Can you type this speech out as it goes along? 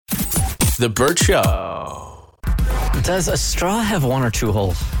The Burt Show. Does a straw have one or two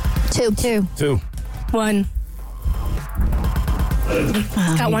holes? Two. One.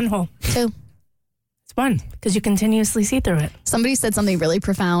 It's got one hole. Two. It's one, because you continuously see through it. Somebody said something really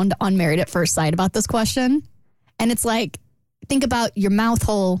profound on Married at First Sight about this question. And it's like, think about your mouth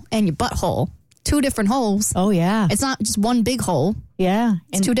hole and your butthole. Two different holes. Oh, yeah. It's not just one big hole. Yeah.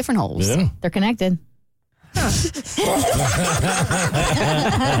 It's two different holes. Yeah. They're connected. That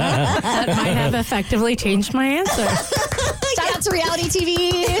might have effectively changed my answer. Shout out to reality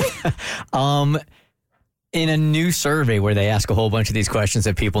TV. In a new survey where they ask a whole bunch of these questions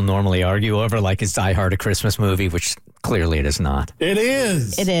that people normally argue over, like is Die Hard a Christmas movie, which clearly it is not. It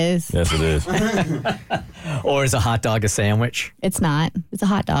is. It is. Yes, it is. Or is a hot dog a sandwich? It's not. It's a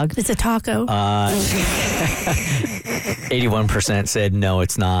hot dog. It's a taco. 81% said no,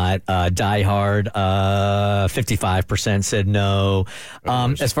 it's not. Die Hard, 55% said no.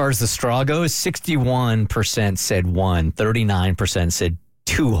 As far as the straw goes, 61% said one, 39% said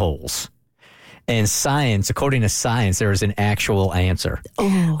two holes. And science, according to science, there is an actual answer.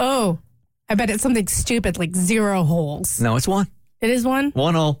 Oh, I bet it's something stupid like 0 holes. No, it's one. It is one?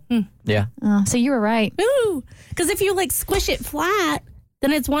 One hole. Yeah. Oh, so you were right. Ooh, because if you like squish it flat,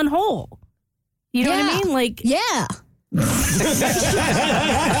 then it's one hole. You know what I mean? Like, Yeah. but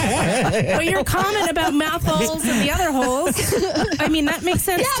your comment about mouth holes and the other holes, I mean, that makes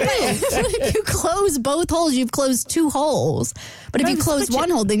sense too. If you close both holes, you've closed two holes. But if you close one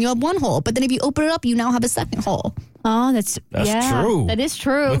hole, then you have one hole. But then if you open it up, you now have a second hole. Oh, that's true. That is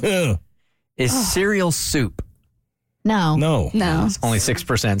true. Is cereal soup? No. No. Only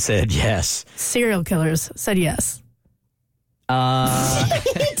 6% said yes. Serial killers said yes. He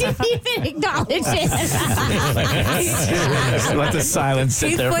didn't even acknowledge it. Let the silence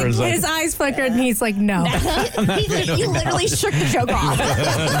sit there for a second. His eyes flickered and he's like, no. He literally shook the joke off.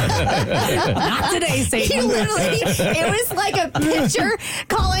 Not today, Satan. He literally, it was like a pitcher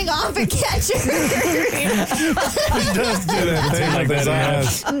calling off a catcher. He does do that thing like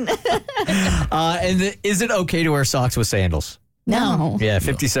that. And is it okay to wear socks with sandals? No. Yeah,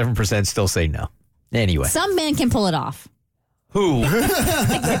 57% still say no. Anyway. Some men can pull it off. Who? Big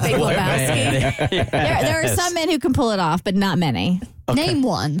Lebowski. There are some men who can pull it off, but not many. Name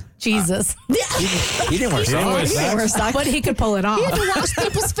one. Jesus. He didn't wear socks. He didn't wear socks. But he could pull it off. He had to wash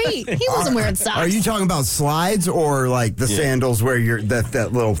people's feet. He wasn't wearing socks. Are you talking about slides or like the sandals where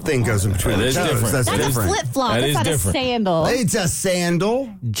that little thing goes in between That the is toes? different. That's That's different. a flip-flop. That That's is not different. a sandal. It's a sandal.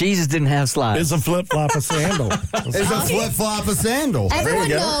 Jesus didn't have slides. It's a flip-flop, a sandal. It's a flip-flop, a sandal. There Everyone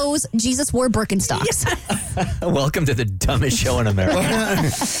you go. knows Jesus wore Birkenstocks. Welcome to the dumbest show in America.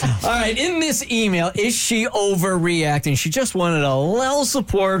 All right, in this email, is she overreacting? She just wanted a little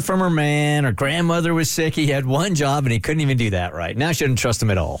support from her man. Her grandmother was sick. He had one job, and he couldn't even do that right. Now she doesn't trust him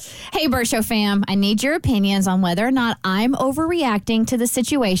at all. Hey, Burt Show fam, I need your opinions on whether or not I'm overreacting to the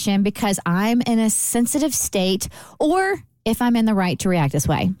situation because I'm in a sensitive state or if I'm in the right to react this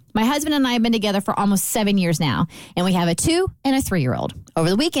way. My husband and I have been together for almost 7 years now, and we have a 2 and a 3-year-old.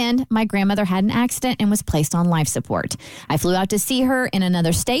 Over the weekend, my grandmother had an accident and was placed on life support. I flew out to see her in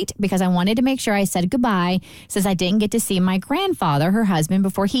another state because I wanted to make sure I said goodbye since I didn't get to see my grandfather, her husband,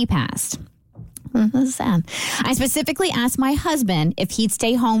 before he passed. This is sad. I specifically asked my husband if he'd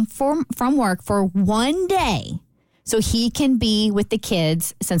stay home from work for one day so he can be with the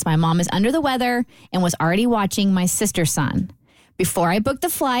kids since my mom is under the weather and was already watching my sister's son before I booked the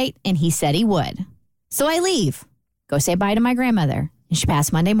flight, and he said he would. So I leave, go say bye to my grandmother, and she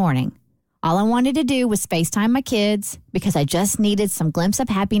passed Monday morning. All I wanted to do was FaceTime my kids because I just needed some glimpse of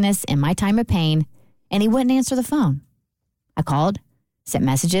happiness in my time of pain, and he wouldn't answer the phone. I called, sent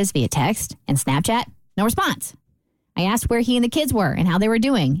messages via text and Snapchat, no response. I asked where he and the kids were and how they were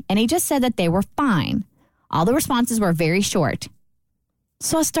doing, and he just said that they were fine. All the responses were very short.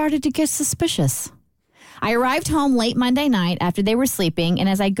 So I started to get suspicious. I arrived home late Monday night after they were sleeping, and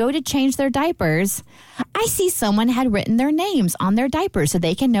as I go to change their diapers, I see someone had written their names on their diapers so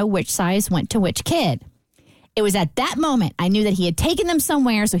they can know which size went to which kid. It was at that moment I knew that he had taken them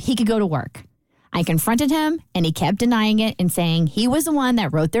somewhere so he could go to work. I confronted him, and he kept denying it and saying he was the one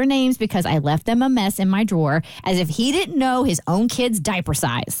that wrote their names because I left them a mess in my drawer, as if he didn't know his own kid's diaper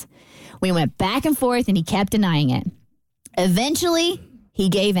size. We went back and forth, and he kept denying it. Eventually, he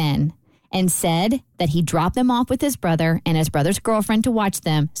gave in and said that he dropped them off with his brother and his brother's girlfriend to watch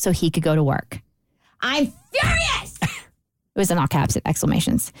them so he could go to work. I'm furious! It was in all caps at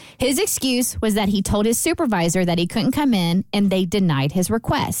exclamations. His excuse was that he told his supervisor that he couldn't come in, and they denied his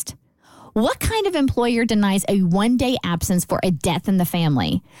request. What kind of employer denies a one-day absence for a death in the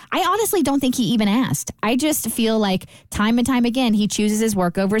family? I honestly don't think he even asked. I just feel like time and time again, he chooses his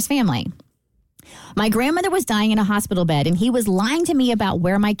work over his family. My grandmother was dying in a hospital bed, and he was lying to me about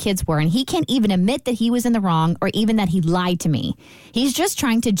where my kids were, and he can't even admit that he was in the wrong or even that he lied to me. He's just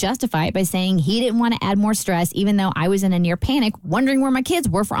trying to justify it by saying he didn't want to add more stress, even though I was in a near panic, wondering where my kids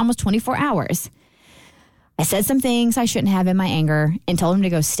were for almost 24 hours. I said some things I shouldn't have in my anger and told him to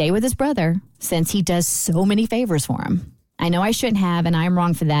go stay with his brother since he does so many favors for him. I know I shouldn't have, and I'm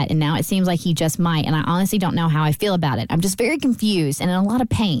wrong for that, and now it seems like he just might, and I honestly don't know how I feel about it. I'm just very confused and in a lot of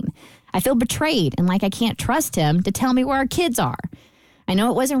pain. I feel betrayed and like I can't trust him to tell me where our kids are. I know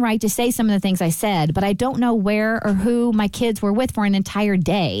it wasn't right to say some of the things I said, but I don't know where or who my kids were with for an entire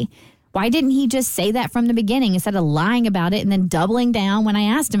day. Why didn't he just say that from the beginning instead of lying about it and then doubling down when I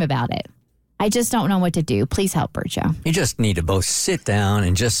asked him about it? I just don't know what to do. Please help, Bircho. You just need to both sit down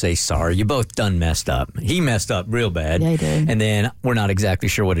and just say sorry. You both done messed up. He messed up real bad. Yeah, he did. And then we're not exactly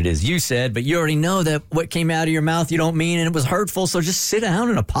sure what it is you said, but you already know that what came out of your mouth you don't mean and it was hurtful. So just sit down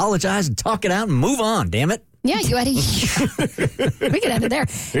and apologize and talk it out and move on, damn it. Yeah, you had we could end it there.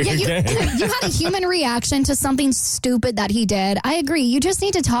 Yeah, you had a human reaction to something stupid that he did. I agree. You just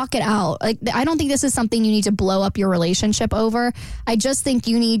need to talk it out. Like, I don't think this is something you need to blow up your relationship over. I just think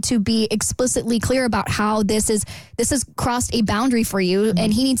you need to be explicitly clear about how this has crossed a boundary for you,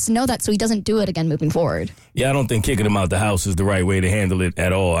 and he needs to know that so he doesn't do it again moving forward. Yeah, I don't think kicking him out the house is the right way to handle it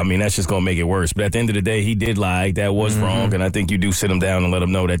at all. I mean, that's just going to make it worse. But at the end of the day, he did lie. That was wrong, and I think you do sit him down and let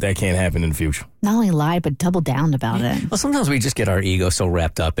him know that can't happen in the future. Not only lied, but double down about it. Well, sometimes we just get our ego so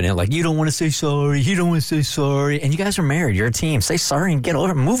wrapped up in it. Like, you don't want to say sorry. You don't want to say sorry. And you guys are married. You're a team. Say sorry and get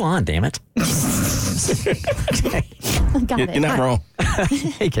over it. Move on, damn it. You're not wrong.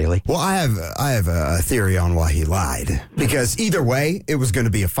 Hey, Kaylee. Well, I have a theory on why he lied. Because either way, it was going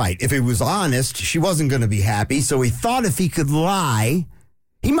to be a fight. If he was honest, she wasn't going to be happy. So he thought if he could lie,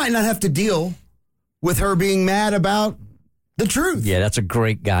 he might not have to deal with her being mad about the truth. Yeah, that's a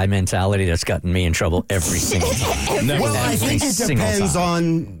great guy mentality that's gotten me in trouble every single time. Well, I think it depends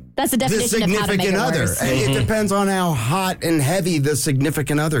on That's the definition of how to make it significant other. worse. It depends on how hot and heavy the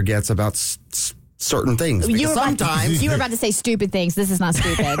significant other gets about certain things. You Because were, sometimes you were about to say stupid things. This is not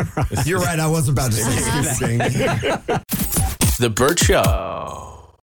stupid. you're right. I was about to say something. The Burt Show.